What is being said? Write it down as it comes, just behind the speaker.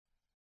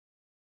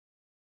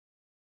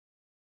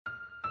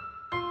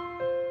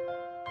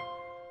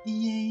Yeah,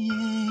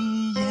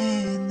 yeah,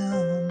 yeah, no,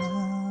 no,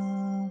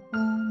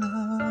 no.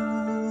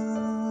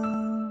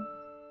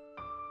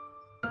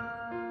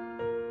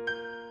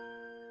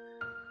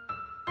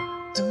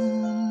 Tu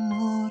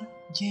amor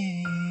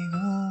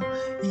llegó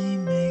y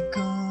me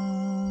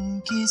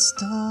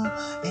conquistó.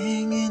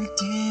 En el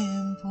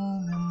tiempo,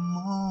 mi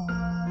amor,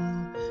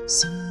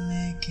 se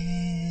me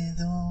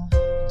quedó.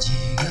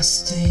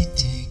 Llegaste y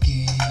te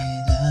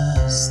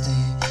quedaste,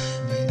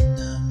 me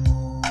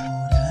enamoraste.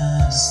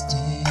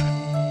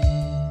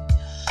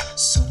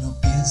 Solo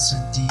pienso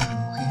en ti,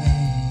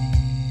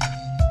 mujer.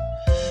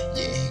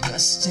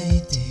 Llegaste y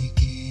te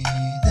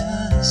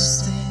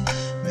quedaste,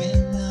 me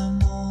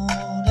enamoraste.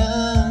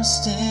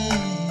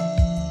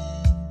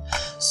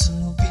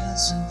 Solo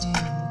pienso en ti,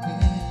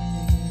 mujer.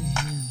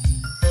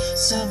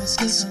 Sabes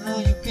que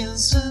solo yo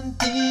pienso en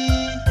ti.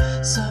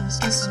 Sabes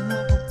que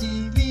solo por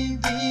ti viví.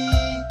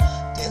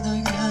 Te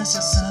doy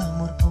gracias,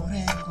 amor, por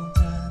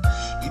encontrar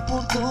y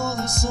por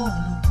todo,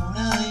 solo por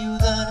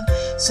ayudar.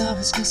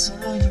 Sabes que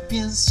solo yo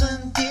pienso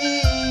en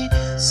ti.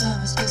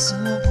 Sabes que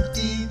solo por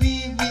ti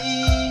viví.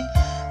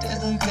 Te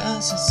doy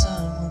gracias,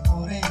 amor,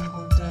 por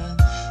encontrar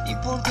y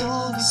por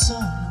todo,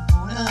 solo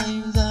por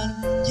ayudar.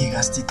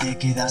 Llegaste y te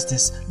quedaste,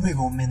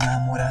 luego me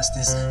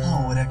enamoraste.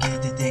 Ahora que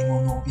te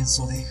tengo no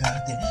pienso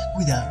dejarte.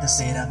 Cuidarte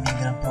será mi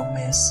gran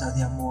promesa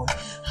de amor.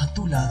 A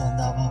tu lado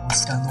andaba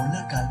buscando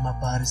la calma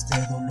para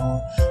este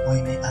dolor.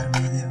 Hoy me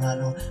armé de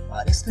valor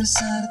para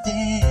expresarte,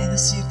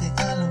 decirte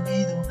al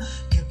oído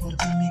que por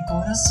ti mi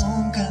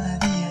corazón cada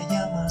día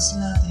ya más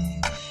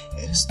late.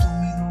 Eres tú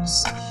mi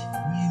dulce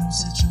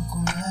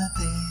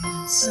chocolate.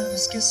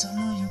 Sabes que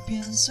solo yo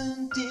pienso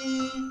en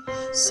ti.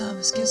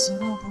 Sabes que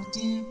solo por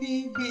ti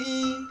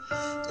viví.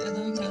 Te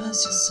doy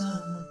gracias,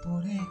 amor,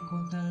 por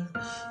encontrar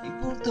y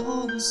por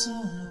todo,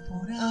 solo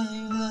por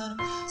ayudar.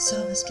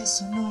 Sabes que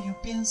solo yo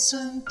pienso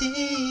en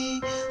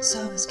ti.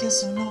 Sabes que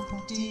solo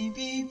por ti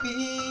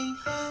viví.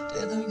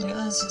 Te doy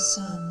gracias,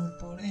 amor,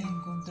 por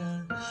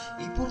encontrar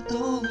y por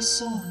todo,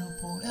 solo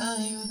por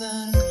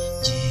ayudar.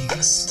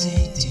 Llegaste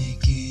y te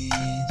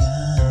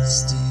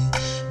quedaste,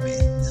 me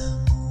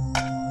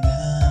enamoraste.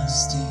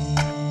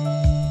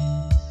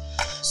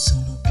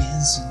 Solo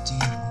pienso en ti,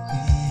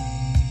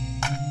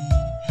 mujer.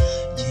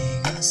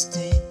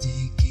 Llegaste y te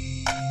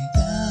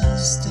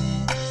quedaste,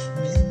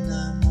 me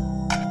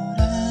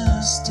enamoraste.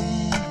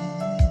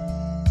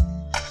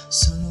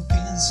 Solo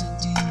pienso en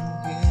ti,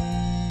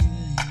 mujer.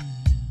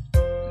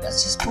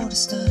 Gracias por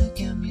estar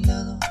aquí a mi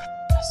lado.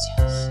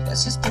 Gracias,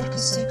 gracias porque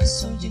sé que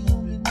soy el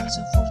hombre más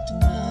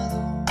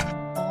afortunado.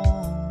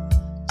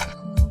 Te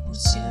juro por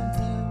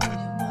siempre voy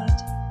a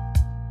amarte.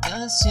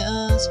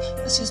 Gracias,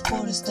 gracias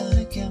por estar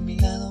aquí a mi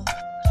lado.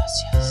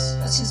 Gracias,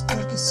 gracias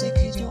porque sé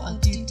que yo a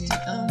ti te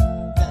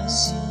amo.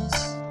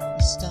 Gracias por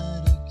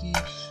estar aquí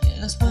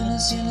en las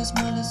buenas y en las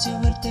malas y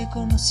haberte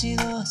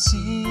conocido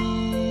así.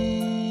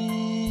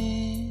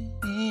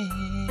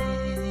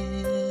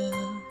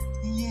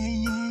 Yeah,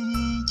 yeah,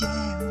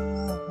 yeah.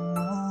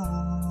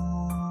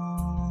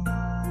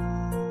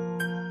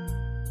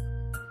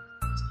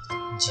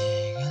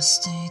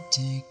 Llegaste y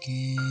te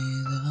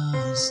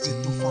quedaste. De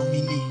tu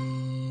familia.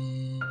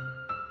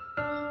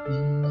 Me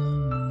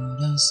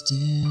enamoraste.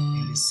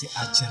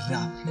 LCH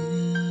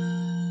RAP.